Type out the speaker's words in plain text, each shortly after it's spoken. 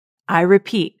I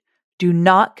repeat, do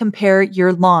not compare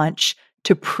your launch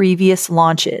to previous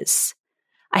launches.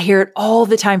 I hear it all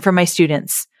the time from my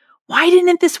students. Why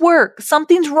didn't this work?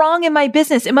 Something's wrong in my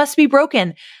business. It must be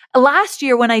broken. Last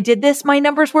year when I did this, my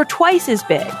numbers were twice as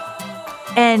big.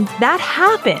 And that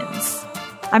happens.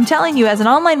 I'm telling you, as an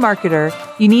online marketer,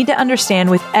 you need to understand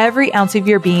with every ounce of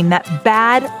your being that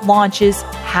bad launches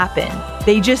happen.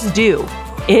 They just do.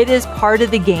 It is part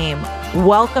of the game.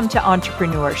 Welcome to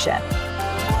entrepreneurship.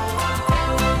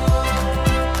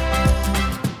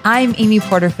 I'm Amy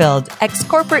Porterfield,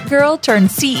 ex-corporate girl turned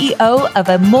CEO of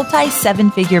a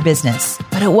multi-seven-figure business.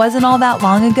 But it wasn't all that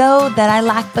long ago that I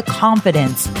lacked the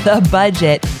confidence, the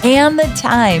budget, and the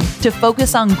time to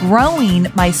focus on growing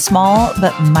my small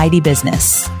but mighty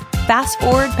business. Fast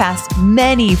forward past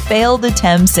many failed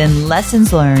attempts and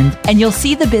lessons learned, and you'll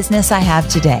see the business I have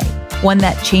today. One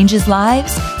that changes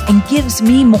lives and gives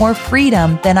me more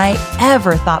freedom than I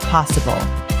ever thought possible.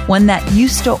 One that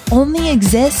used to only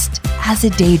exist as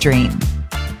a daydream.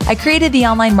 I created the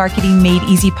Online Marketing Made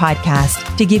Easy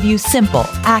podcast to give you simple,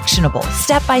 actionable,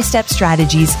 step-by-step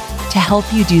strategies to help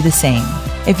you do the same.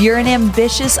 If you're an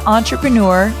ambitious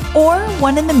entrepreneur or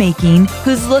one in the making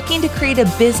who's looking to create a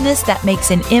business that makes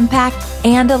an impact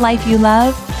and a life you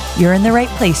love, you're in the right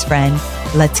place, friend.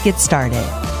 Let's get started.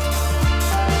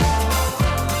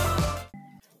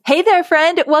 Hey there,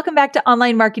 friend. Welcome back to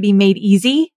Online Marketing Made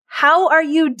Easy. How are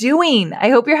you doing?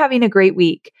 I hope you're having a great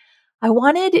week. I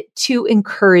wanted to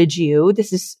encourage you,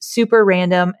 this is super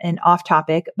random and off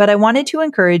topic, but I wanted to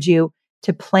encourage you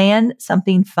to plan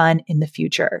something fun in the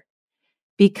future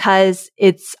because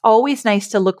it's always nice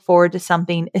to look forward to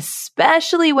something,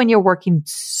 especially when you're working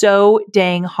so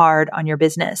dang hard on your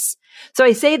business. So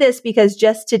I say this because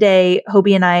just today,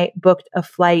 Hobie and I booked a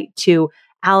flight to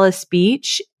Alys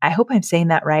Beach. I hope I'm saying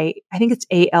that right. I think it's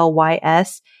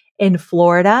ALYS in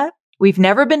Florida. We've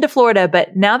never been to Florida,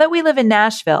 but now that we live in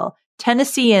Nashville,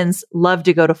 Tennesseans love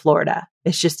to go to Florida.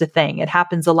 It's just a thing. It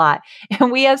happens a lot.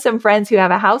 And we have some friends who have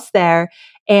a house there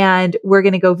and we're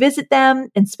going to go visit them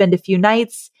and spend a few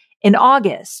nights in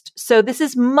August. So this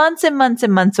is months and months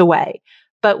and months away,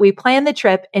 but we planned the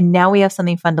trip and now we have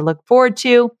something fun to look forward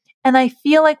to. And I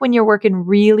feel like when you're working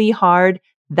really hard,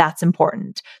 that's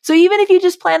important. So even if you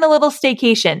just plan a little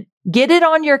staycation, get it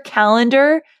on your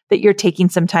calendar that you're taking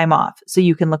some time off so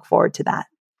you can look forward to that.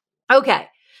 Okay.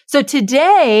 So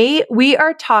today we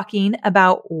are talking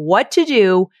about what to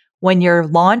do when your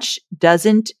launch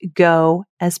doesn't go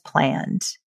as planned.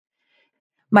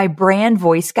 My brand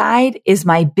voice guide is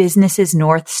my business's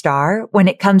North Star when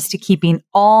it comes to keeping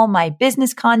all my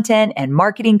business content and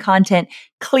marketing content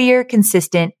clear,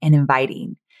 consistent, and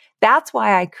inviting. That's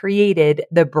why I created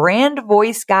the Brand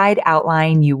Voice Guide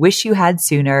Outline You Wish You Had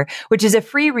Sooner, which is a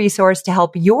free resource to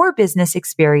help your business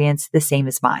experience the same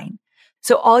as mine.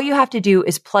 So all you have to do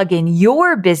is plug in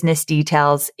your business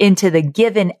details into the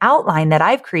given outline that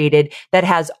I've created that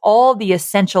has all the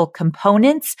essential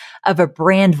components of a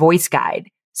brand voice guide.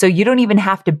 So you don't even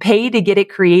have to pay to get it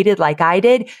created like I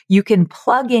did. You can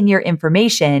plug in your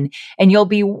information and you'll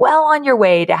be well on your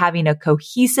way to having a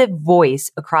cohesive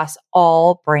voice across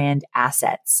all brand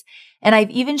assets. And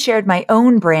I've even shared my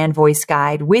own brand voice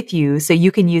guide with you so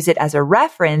you can use it as a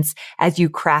reference as you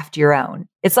craft your own.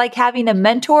 It's like having a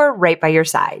mentor right by your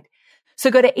side. So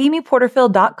go to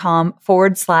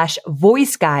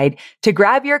amyporterfield.com/voice guide to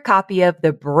grab your copy of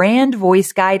the Brand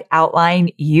Voice Guide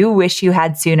Outline You Wish You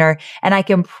Had Sooner. And I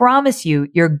can promise you,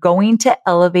 you're going to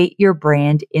elevate your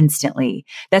brand instantly.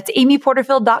 That's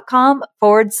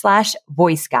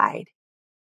amyporterfield.com/voice guide.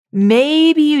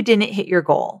 Maybe you didn't hit your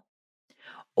goal.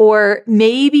 Or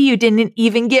maybe you didn't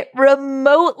even get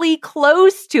remotely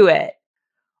close to it.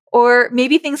 Or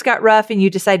maybe things got rough and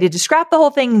you decided to scrap the whole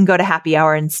thing and go to happy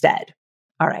hour instead.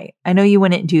 All right. I know you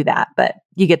wouldn't do that, but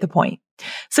you get the point.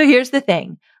 So here's the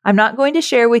thing. I'm not going to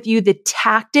share with you the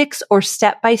tactics or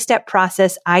step-by-step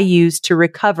process I use to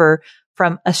recover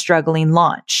from a struggling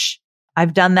launch.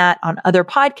 I've done that on other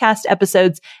podcast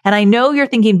episodes, and I know you're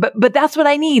thinking, but that's what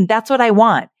I need. That's what I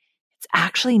want. It's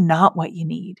actually not what you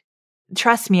need.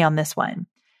 Trust me on this one.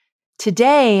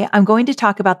 Today, I'm going to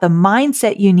talk about the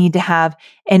mindset you need to have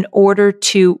in order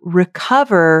to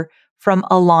recover from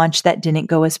a launch that didn't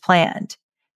go as planned.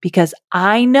 Because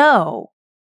I know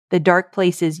the dark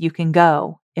places you can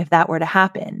go if that were to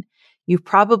happen. You've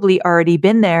probably already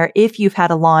been there if you've had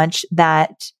a launch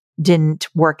that didn't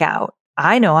work out.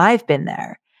 I know I've been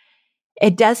there.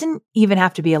 It doesn't even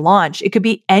have to be a launch. It could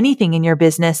be anything in your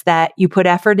business that you put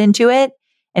effort into it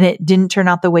and it didn't turn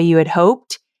out the way you had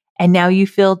hoped. And now you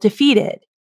feel defeated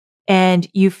and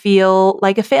you feel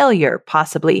like a failure,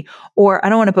 possibly. Or I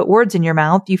don't want to put words in your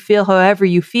mouth. You feel however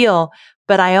you feel,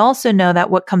 But I also know that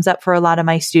what comes up for a lot of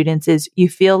my students is you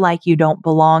feel like you don't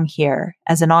belong here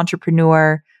as an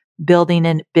entrepreneur building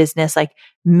a business. Like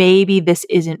maybe this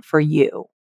isn't for you.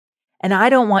 And I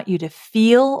don't want you to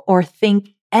feel or think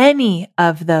any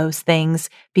of those things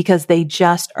because they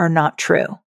just are not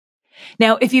true.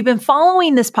 Now, if you've been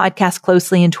following this podcast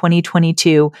closely in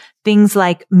 2022, things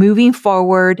like moving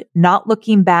forward, not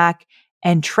looking back,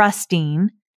 and trusting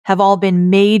have all been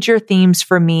major themes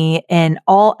for me in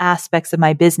all aspects of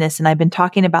my business. And I've been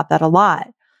talking about that a lot.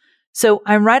 So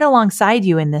I'm right alongside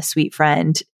you in this, sweet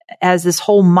friend, as this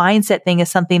whole mindset thing is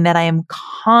something that I am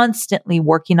constantly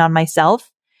working on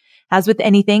myself. As with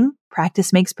anything,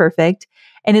 practice makes perfect.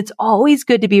 And it's always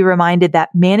good to be reminded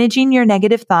that managing your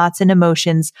negative thoughts and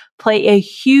emotions play a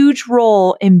huge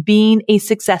role in being a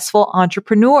successful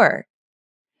entrepreneur.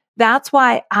 That's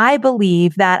why I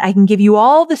believe that I can give you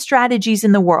all the strategies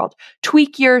in the world.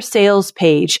 Tweak your sales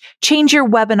page, change your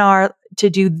webinar to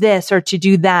do this or to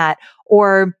do that,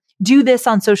 or do this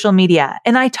on social media.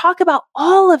 And I talk about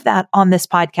all of that on this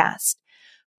podcast.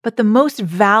 But the most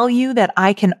value that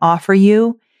I can offer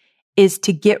you is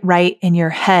to get right in your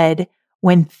head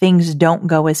when things don't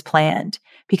go as planned.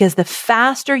 Because the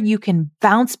faster you can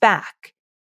bounce back,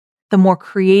 the more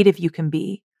creative you can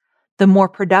be, the more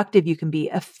productive you can be,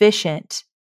 efficient,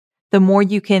 the more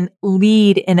you can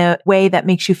lead in a way that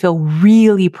makes you feel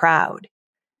really proud.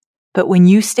 But when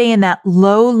you stay in that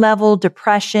low level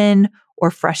depression or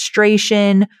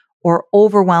frustration or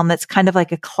overwhelm, that's kind of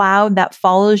like a cloud that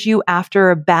follows you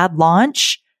after a bad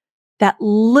launch, that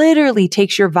literally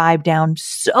takes your vibe down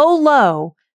so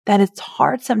low that it's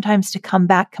hard sometimes to come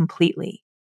back completely.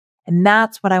 And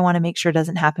that's what I want to make sure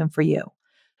doesn't happen for you.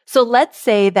 So let's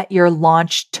say that your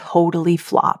launch totally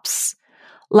flops.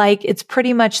 Like it's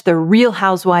pretty much the Real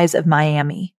Housewives of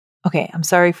Miami. Okay, I'm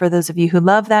sorry for those of you who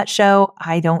love that show.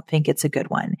 I don't think it's a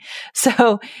good one.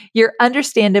 So you're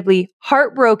understandably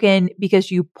heartbroken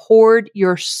because you poured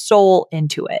your soul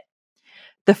into it.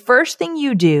 The first thing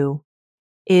you do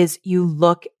is you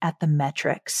look at the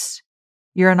metrics.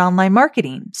 You're in online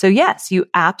marketing. So yes, you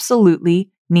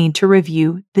absolutely need to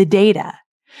review the data.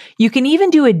 You can even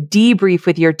do a debrief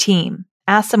with your team.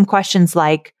 Ask some questions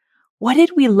like, what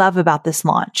did we love about this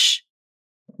launch?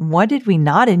 What did we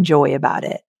not enjoy about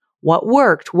it? What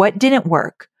worked? What didn't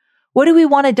work? What do we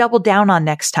want to double down on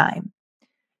next time?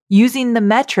 Using the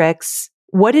metrics,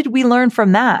 what did we learn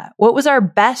from that? What was our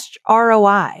best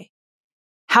ROI?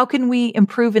 How can we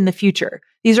improve in the future?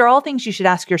 These are all things you should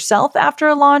ask yourself after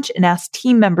a launch and ask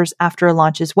team members after a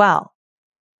launch as well.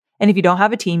 And if you don't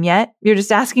have a team yet, you're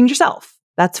just asking yourself.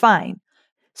 That's fine.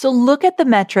 So look at the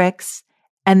metrics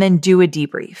and then do a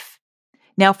debrief.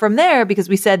 Now from there, because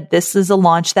we said this is a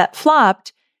launch that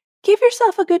flopped, give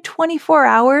yourself a good 24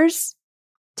 hours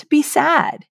to be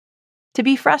sad, to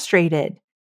be frustrated,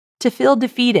 to feel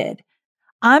defeated.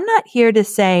 I'm not here to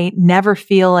say never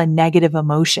feel a negative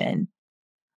emotion.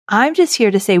 I'm just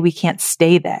here to say we can't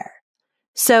stay there.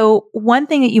 So one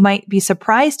thing that you might be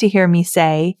surprised to hear me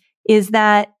say is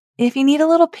that if you need a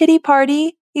little pity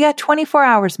party, you got 24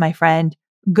 hours, my friend.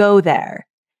 Go there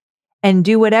and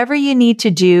do whatever you need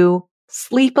to do.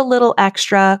 Sleep a little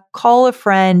extra, call a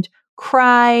friend,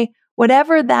 cry,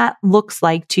 whatever that looks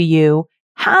like to you.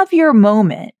 Have your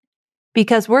moment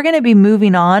because we're going to be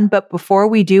moving on. But before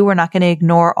we do, we're not going to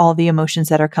ignore all the emotions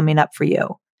that are coming up for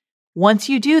you. Once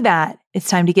you do that, it's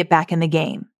time to get back in the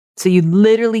game. So you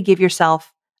literally give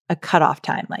yourself a cutoff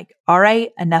time. Like, all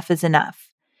right, enough is enough.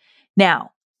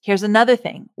 Now, here's another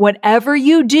thing. Whatever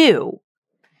you do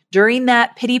during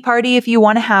that pity party, if you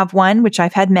want to have one, which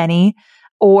I've had many,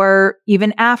 or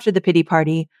even after the pity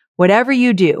party, whatever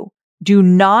you do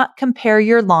not compare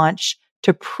your launch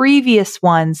to previous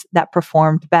ones that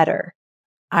performed better.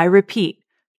 I repeat,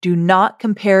 do not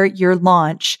compare your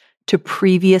launch to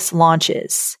previous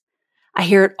launches. I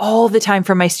hear it all the time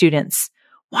from my students.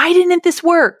 Why didn't this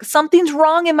work? Something's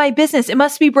wrong in my business. It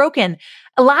must be broken.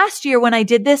 Last year when I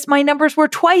did this, my numbers were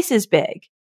twice as big.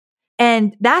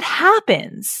 And that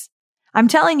happens. I'm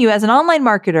telling you, as an online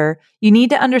marketer, you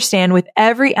need to understand with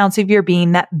every ounce of your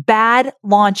being that bad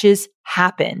launches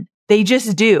happen. They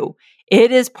just do.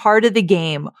 It is part of the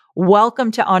game.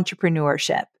 Welcome to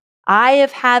entrepreneurship. I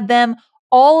have had them.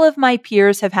 All of my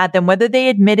peers have had them, whether they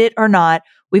admit it or not.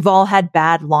 We've all had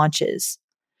bad launches.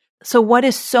 So what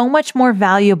is so much more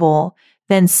valuable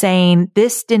than saying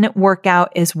this didn't work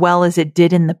out as well as it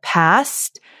did in the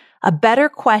past? A better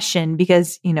question,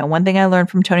 because, one thing I learned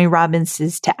from Tony Robbins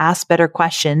is to ask better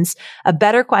questions. A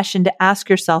better question to ask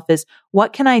yourself is,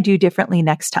 what can I do differently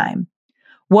next time?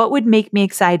 What would make me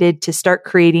excited to start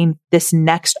creating this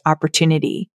next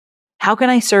opportunity? How can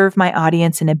I serve my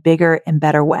audience in a bigger and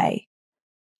better way?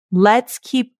 Let's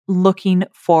keep looking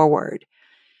forward,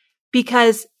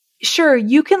 because sure,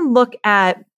 you can look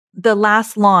at the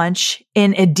last launch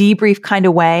in a debrief kind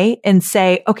of way and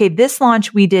say, okay, this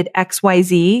launch we did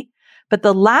XYZ, but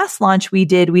the last launch we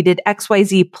did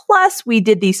XYZ plus we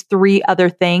did these 3 other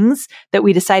things that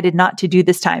we decided not to do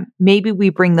this time. Maybe we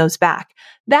bring those back.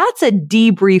 That's a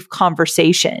debrief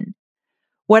conversation.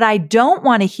 What I don't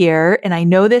want to hear, and I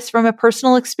know this from a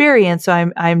personal experience,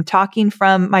 so I'm talking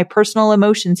from my personal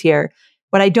emotions here.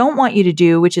 What I don't want you to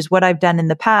do, which is what I've done in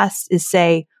the past, is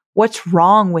say, what's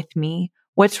wrong with me?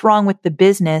 What's wrong with the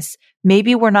business?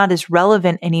 Maybe we're not as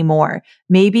relevant anymore.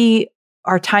 Maybe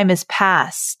our time has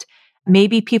passed.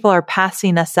 Maybe people are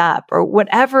passing us up, or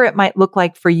whatever it might look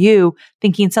like for you,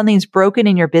 thinking something's broken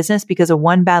in your business because of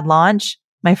one bad launch.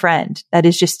 My friend, that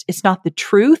is just, it's not the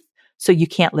truth. So you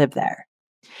can't live there.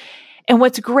 And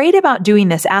what's great about doing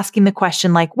this, asking the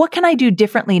question like, what can I do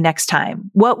differently next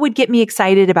time? What would get me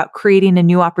excited about creating a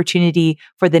new opportunity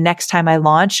for the next time I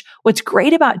launch? What's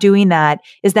great about doing that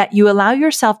is that you allow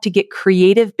yourself to get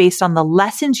creative based on the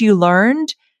lessons you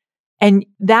learned. And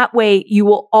that way you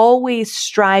will always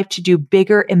strive to do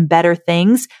bigger and better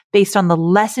things based on the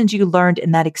lessons you learned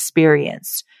in that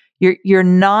experience. You're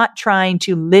not trying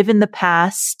to live in the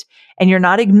past and you're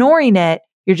not ignoring it.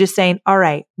 You're just saying, all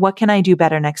right, what can I do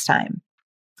better next time?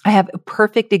 I have a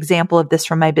perfect example of this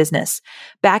from my business.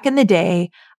 Back in the day,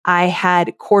 I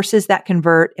had courses that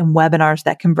convert and webinars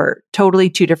that convert, totally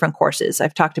 2 different courses.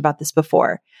 I've talked about this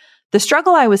before. The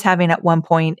struggle I was having at one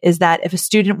point is that if a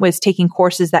student was taking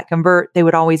courses that convert, they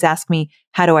would always ask me,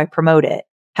 how do I promote it?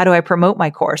 How do I promote my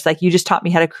course? Like, you just taught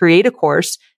me how to create a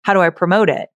course. How do I promote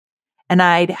it? And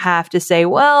I'd have to say,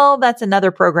 well, that's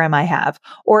another program I have.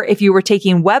 Or if you were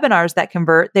taking webinars that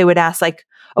convert, they would ask like,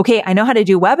 okay, I know how to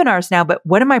do webinars now, but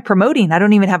what am I promoting? I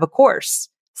don't even have a course.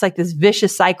 It's like this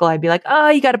vicious cycle. I'd be like, oh,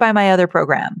 you got to buy my other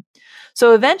program.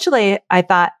 So eventually I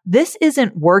thought, this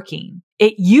isn't working.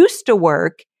 It used to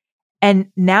work and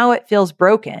now it feels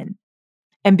broken.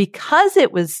 And because it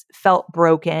felt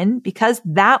broken, because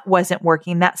that wasn't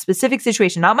working, that specific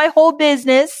situation, not my whole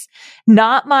business,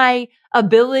 not my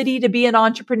ability to be an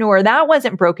entrepreneur, that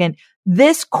wasn't broken.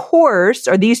 This course,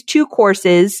 or these 2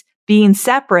 courses being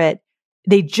separate,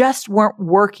 they just weren't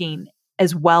working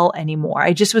as well anymore.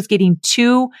 I just was getting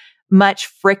too much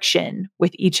friction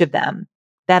with each of them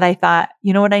that I thought,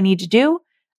 you know what I need to do?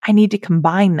 I need to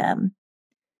combine them.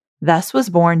 Thus was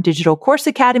born Digital Course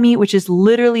Academy, which is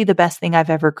literally the best thing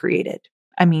I've ever created.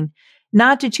 I mean,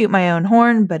 not to toot my own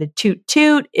horn, but a toot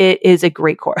toot, it is a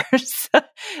great course.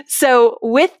 So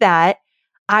with that,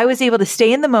 I was able to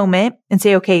stay in the moment and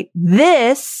say, okay,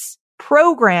 this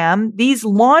program, these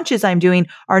launches I'm doing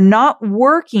are not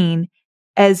working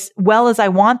as well as I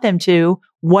want them to.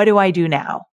 What do I do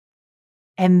now?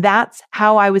 And that's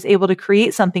how I was able to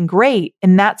create something great.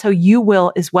 And that's how you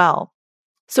will as well.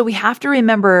 So we have to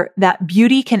remember that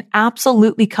beauty can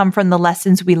absolutely come from the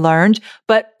lessons we learned,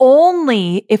 but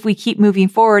only if we keep moving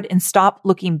forward and stop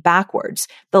looking backwards.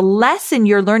 The lesson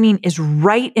you're learning is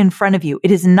right in front of you.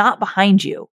 It is not behind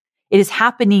you. It is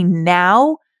happening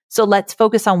now. So let's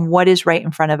focus on what is right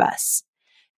in front of us.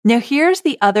 Now, here's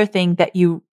the other thing that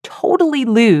you totally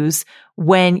lose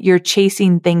when you're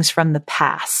chasing things from the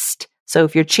past. So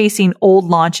if you're chasing old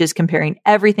launches, comparing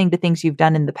everything to things you've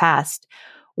done in the past,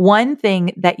 one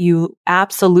thing that you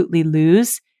absolutely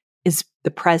lose is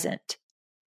the present.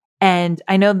 And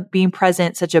I know being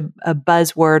present, such a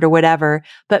buzzword or whatever,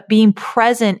 but being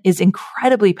present is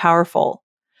incredibly powerful.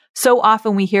 So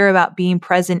often we hear about being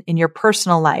present in your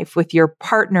personal life with your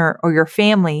partner or your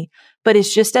family, but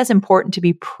it's just as important to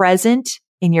be present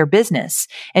in your business.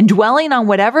 And dwelling on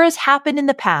whatever has happened in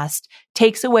the past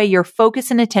takes away your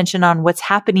focus and attention on what's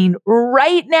happening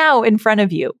right now in front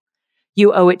of you.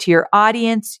 You owe it to your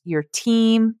audience, your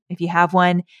team, if you have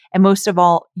one, and most of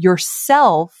all,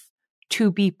 yourself to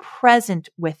be present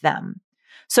with them.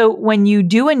 So when you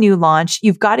do a new launch,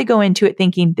 you've got to go into it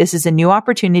thinking, this is a new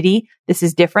opportunity. This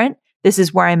is different. This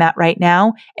is where I'm at right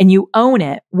now. And you own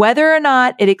it, whether or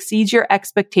not it exceeds your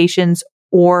expectations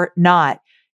or not.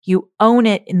 You own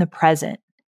it in the present.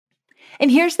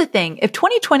 And here's the thing. If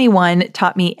 2021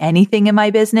 taught me anything in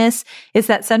my business, it's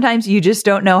that sometimes you just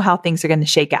don't know how things are going to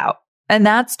shake out. And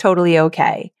that's totally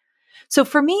okay. So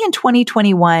for me in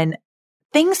 2021,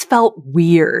 things felt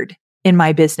weird in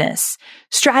my business.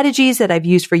 Strategies that I've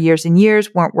used for years and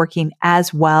years weren't working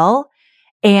as well.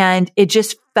 And it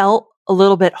just felt a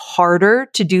little bit harder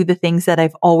to do the things that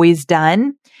I've always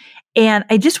done. And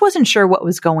I just wasn't sure what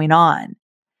was going on.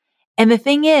 And the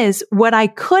thing is, what I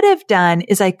could have done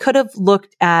is I could have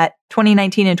looked at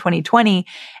 2019 and 2020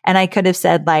 and I could have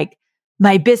said like,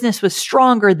 my business was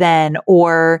stronger then,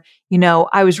 or,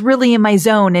 I was really in my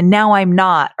zone and now I'm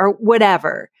not, or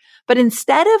whatever. But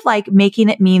instead of like making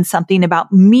it mean something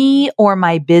about me or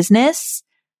my business,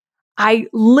 I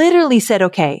literally said,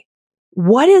 okay,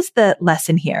 what is the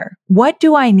lesson here? What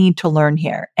do I need to learn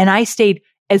here? And I stayed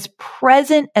as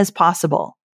present as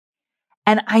possible.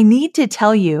 And I need to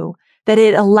tell you that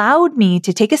it allowed me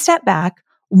to take a step back,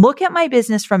 look at my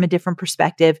business from a different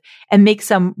perspective, and make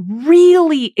some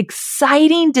really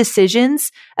exciting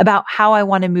decisions about how I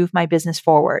want to move my business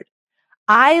forward.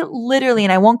 I literally,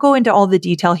 and I won't go into all the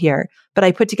detail here, but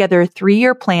I put together a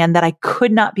 3-year plan that I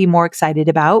could not be more excited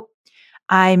about.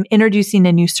 I'm introducing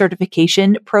a new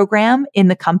certification program in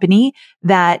the company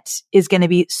that is going to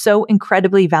be so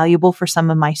incredibly valuable for some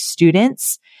of my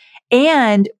students.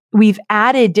 And we've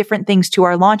added different things to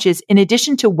our launches in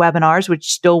addition to webinars,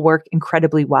 which still work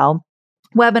incredibly well.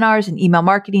 Webinars and email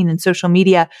marketing and social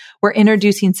media. We're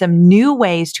introducing some new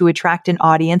ways to attract an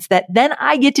audience that then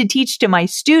I get to teach to my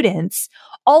students.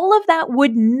 All of that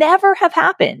would never have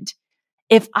happened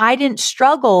if I didn't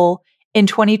struggle in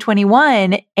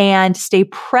 2021 and stay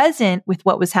present with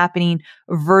what was happening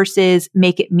versus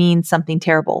make it mean something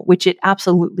terrible, which it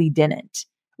absolutely didn't.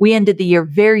 We ended the year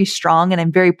very strong and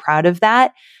I'm very proud of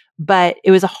that, but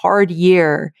it was a hard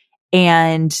year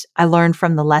and I learned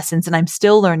from the lessons and I'm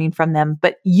still learning from them,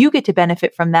 but you get to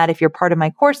benefit from that if you're part of my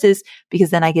courses, because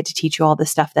then I get to teach you all the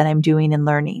stuff that I'm doing and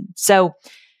learning. So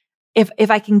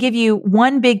if I can give you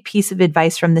one big piece of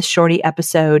advice from this shorty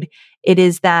episode, it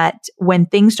is that when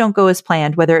things don't go as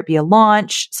planned, whether it be a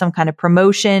launch, some kind of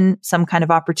promotion, some kind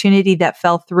of opportunity that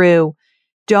fell through,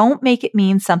 don't make it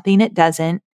mean something it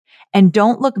doesn't. And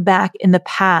don't look back in the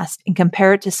past and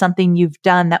compare it to something you've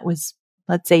done that was,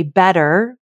 let's say,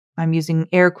 better. I'm using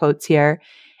air quotes here,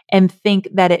 and think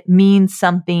that it means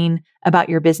something about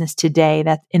your business today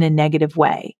that's in a negative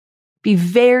way. Be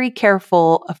very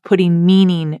careful of putting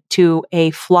meaning to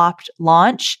a flopped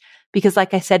launch, because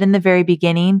like I said in the very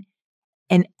beginning,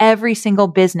 in every single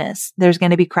business, there's going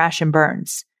to be crash and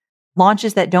burns.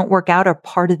 Launches that don't work out are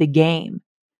part of the game.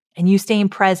 And you staying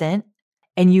present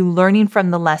and you learning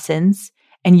from the lessons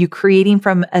and you creating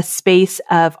from a space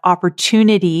of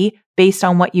opportunity based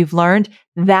on what you've learned,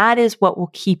 that is what will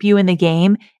keep you in the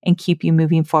game and keep you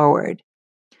moving forward.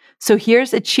 So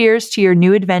here's a cheers to your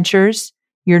new adventures,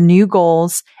 your new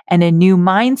goals, and a new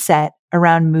mindset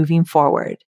around moving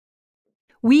forward.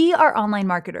 We are online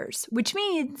marketers, which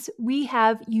means we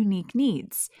have unique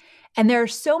needs. And there are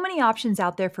so many options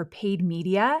out there for paid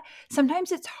media.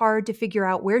 Sometimes it's hard to figure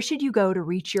out where should you go to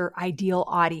reach your ideal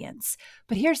audience.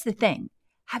 But here's the thing.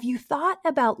 Have you thought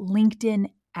about LinkedIn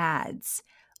ads?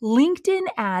 LinkedIn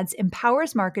ads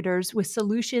empowers marketers with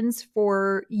solutions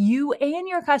for you and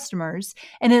your customers,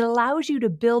 and it allows you to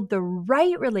build the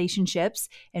right relationships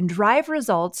and drive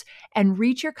results and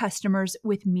reach your customers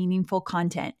with meaningful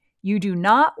content. You do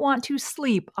not want to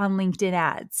sleep on LinkedIn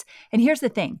ads. And here's the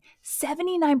thing,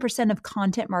 79% of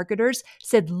content marketers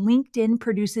said LinkedIn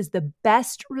produces the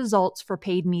best results for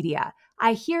paid media.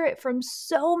 I hear it from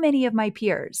so many of my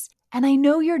peers. And I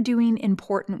know you're doing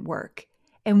important work.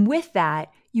 And with that,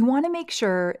 you want to make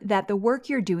sure that the work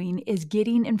you're doing is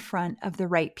getting in front of the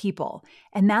right people.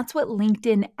 And that's what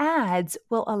LinkedIn ads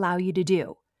will allow you to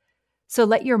do. So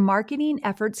let your marketing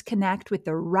efforts connect with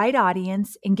the right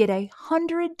audience and get a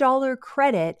 $100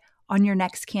 credit on your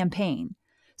next campaign.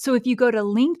 So if you go to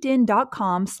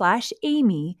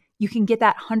linkedin.com/Amy, you can get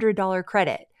that $100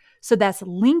 credit. So that's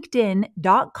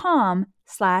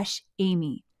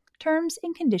linkedin.com/Amy. Terms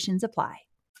and conditions apply.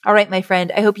 All right, my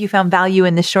friend, I hope you found value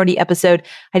in this shorty episode.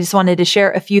 I just wanted to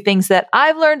share a few things that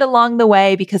I've learned along the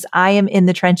way because I am in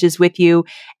the trenches with you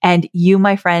and you,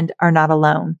 my friend, are not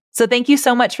alone. So thank you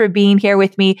so much for being here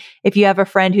with me. If you have a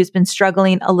friend who's been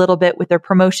struggling a little bit with their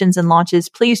promotions and launches,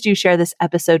 please do share this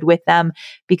episode with them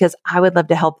because I would love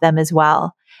to help them as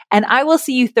well. And I will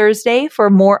see you Thursday for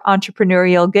more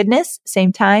entrepreneurial goodness.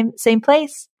 Same time, same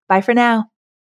place. Bye for now.